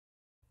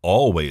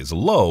Always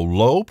low,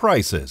 low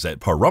prices at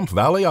Pahrump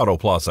Valley Auto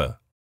Plaza.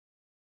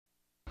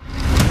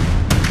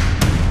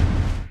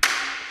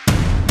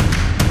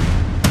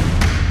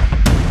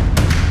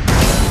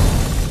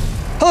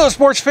 Hello,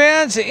 sports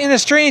fans. In a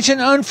strange and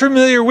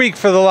unfamiliar week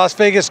for the Las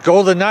Vegas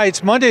Golden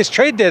Knights, Monday's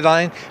trade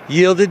deadline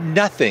yielded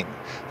nothing.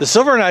 The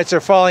Silver Knights are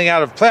falling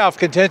out of playoff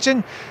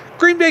contention.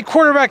 Green Bay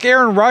quarterback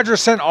Aaron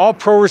Rodgers sent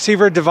all-pro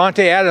receiver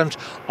Davante Adams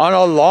on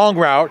a long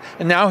route,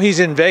 and now he's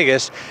in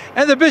Vegas.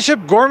 And the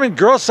Bishop Gorman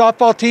girls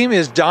softball team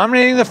is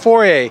dominating the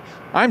 4A.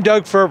 I'm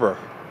Doug Ferber.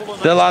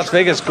 The Las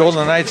Vegas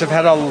Golden Knights have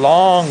had a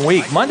long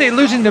week. Monday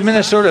losing to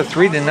Minnesota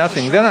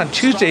 3-0. Then on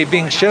Tuesday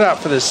being shut out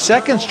for the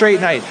second straight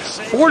night,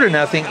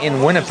 4-0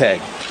 in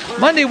Winnipeg.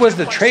 Monday was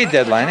the trade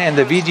deadline, and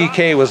the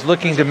VGK was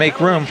looking to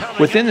make room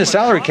within the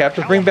salary cap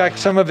to bring back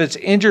some of its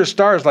injured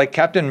stars like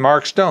Captain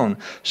Mark Stone.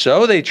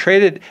 So they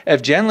traded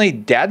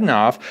Evgeny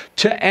Dadonov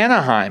to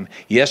Anaheim.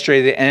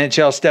 Yesterday, the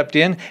NHL stepped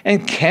in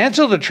and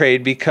canceled the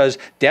trade because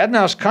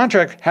Dadonov's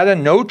contract had a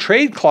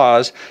no-trade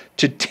clause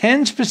to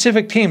 10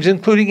 specific teams,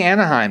 including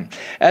Anaheim.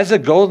 As the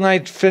Golden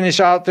Knights finish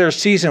out their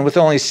season with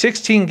only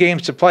 16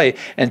 games to play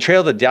and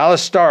trail the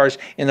Dallas Stars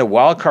in the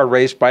wildcard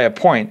race by a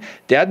point,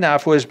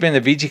 Dadonov, who has been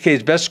the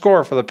VGK's best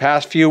scorer for the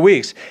past few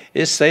weeks,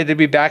 is slated to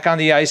be back on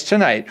the ice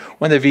tonight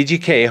when the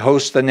VGK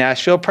hosts the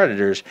Nashville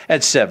Predators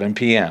at 7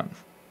 p.m.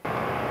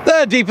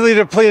 The deeply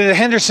depleted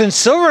Henderson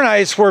Silver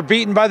Knights were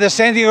beaten by the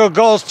San Diego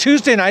Gulls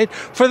Tuesday night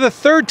for the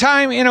third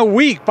time in a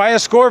week by a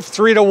score of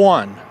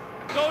 3-1.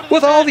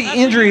 With all the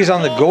injuries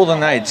on the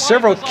Golden Knights,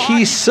 several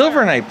key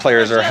Silver Knight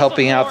players are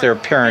helping out their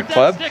parent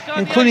club,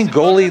 including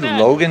goalie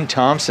Logan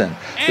Thompson.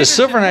 The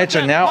Silver Knights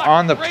are now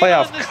on the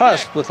playoff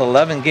cusp with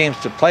 11 games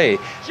to play.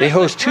 They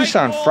host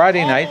Tucson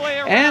Friday night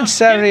and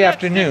Saturday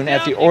afternoon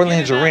at the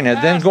Orleans Arena,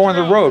 then go on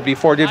the road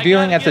before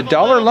debuting at the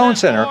Dollar Loan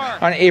Center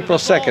on April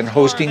 2nd,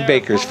 hosting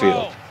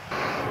Bakersfield.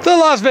 The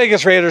Las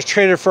Vegas Raiders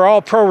traded for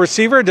all-pro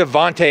receiver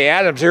Davante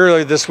Adams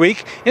earlier this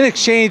week in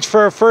exchange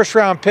for a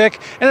first-round pick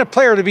and a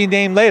player to be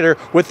named later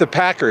with the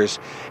Packers.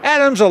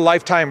 Adams, a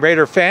lifetime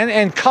Raider fan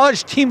and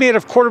college teammate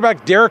of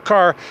quarterback Derek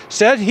Carr,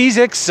 said he's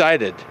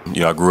excited.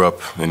 You know, I grew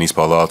up in East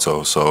Palo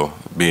Alto, so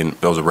I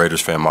was a Raiders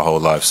fan my whole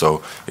life.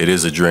 So it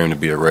is a dream to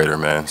be a Raider,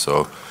 man.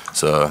 So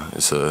it's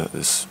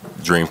a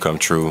dream come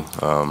true.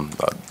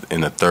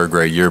 In the third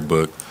grade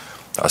yearbook,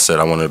 I said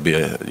I wanted to be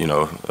an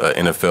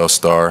NFL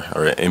star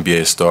or an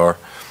NBA star,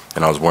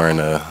 and I was wearing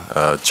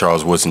a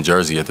Charles Woodson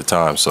jersey at the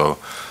time. So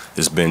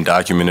it's been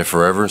documented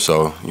forever.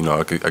 So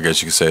I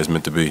guess you could say it's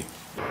meant to be.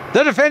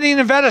 The defending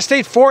Nevada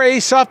State 4A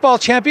softball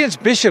champions,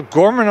 Bishop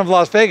Gorman of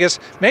Las Vegas,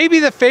 may be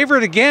the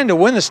favorite again to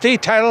win the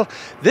state title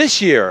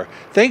this year,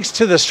 thanks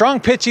to the strong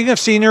pitching of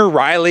senior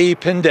Riley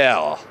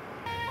Pindell.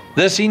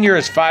 The senior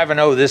is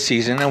 5-0 this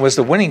season and was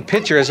the winning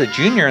pitcher as a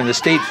junior in the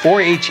state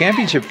 4A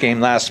championship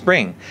game last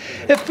spring.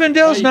 If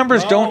Pindell's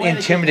numbers don't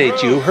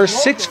intimidate you, her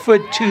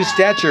 6'2"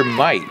 stature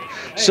might.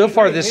 So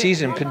far this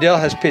season, Pindell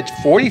has pitched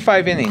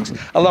 45 innings,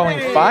 allowing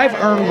 5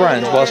 earned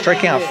runs while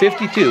striking out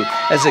 52,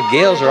 as the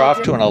Gales are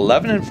off to an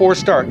 11-4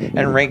 start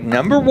and ranked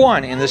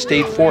 #1 in the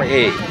state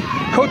 4A.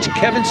 Coach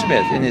Kevin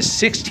Smith, in his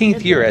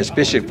 16th year as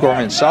Bishop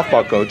Gorman's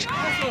softball coach,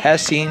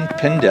 has seen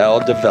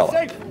Pindell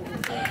develop.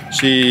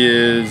 She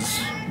is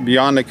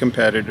beyond a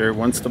competitor,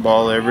 wants the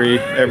ball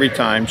every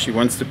time. She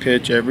wants to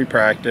pitch every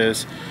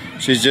practice.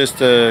 She's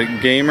just a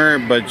gamer,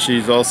 but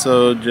she's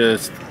also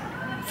just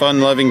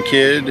fun-loving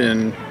kid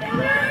and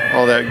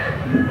all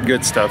that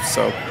good stuff.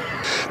 So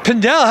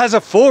Pindell has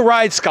a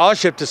full-ride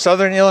scholarship to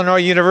Southern Illinois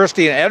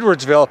University in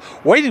Edwardsville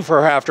waiting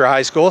for her after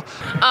high school.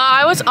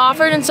 I was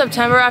offered in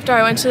September after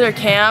I went to their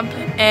camp,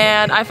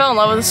 and I fell in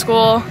love with the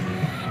school.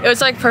 It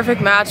was like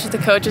perfect match with the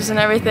coaches and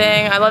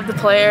everything. I loved the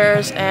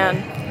players, and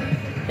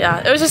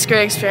yeah, it was just a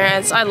great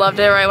experience. I loved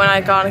it right when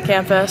I got on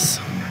campus.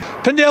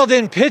 Pindell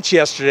didn't pitch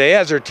yesterday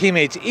as her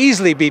teammates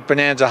easily beat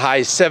Bonanza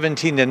High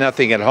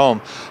 17-0 at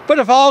home. But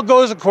if all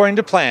goes according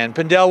to plan,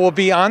 Pindell will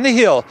be on the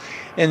hill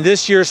in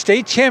this year's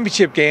state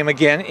championship game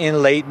again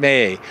in late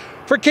May.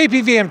 For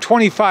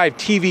KPVM-25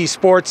 TV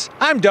Sports,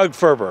 I'm Doug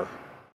Ferber.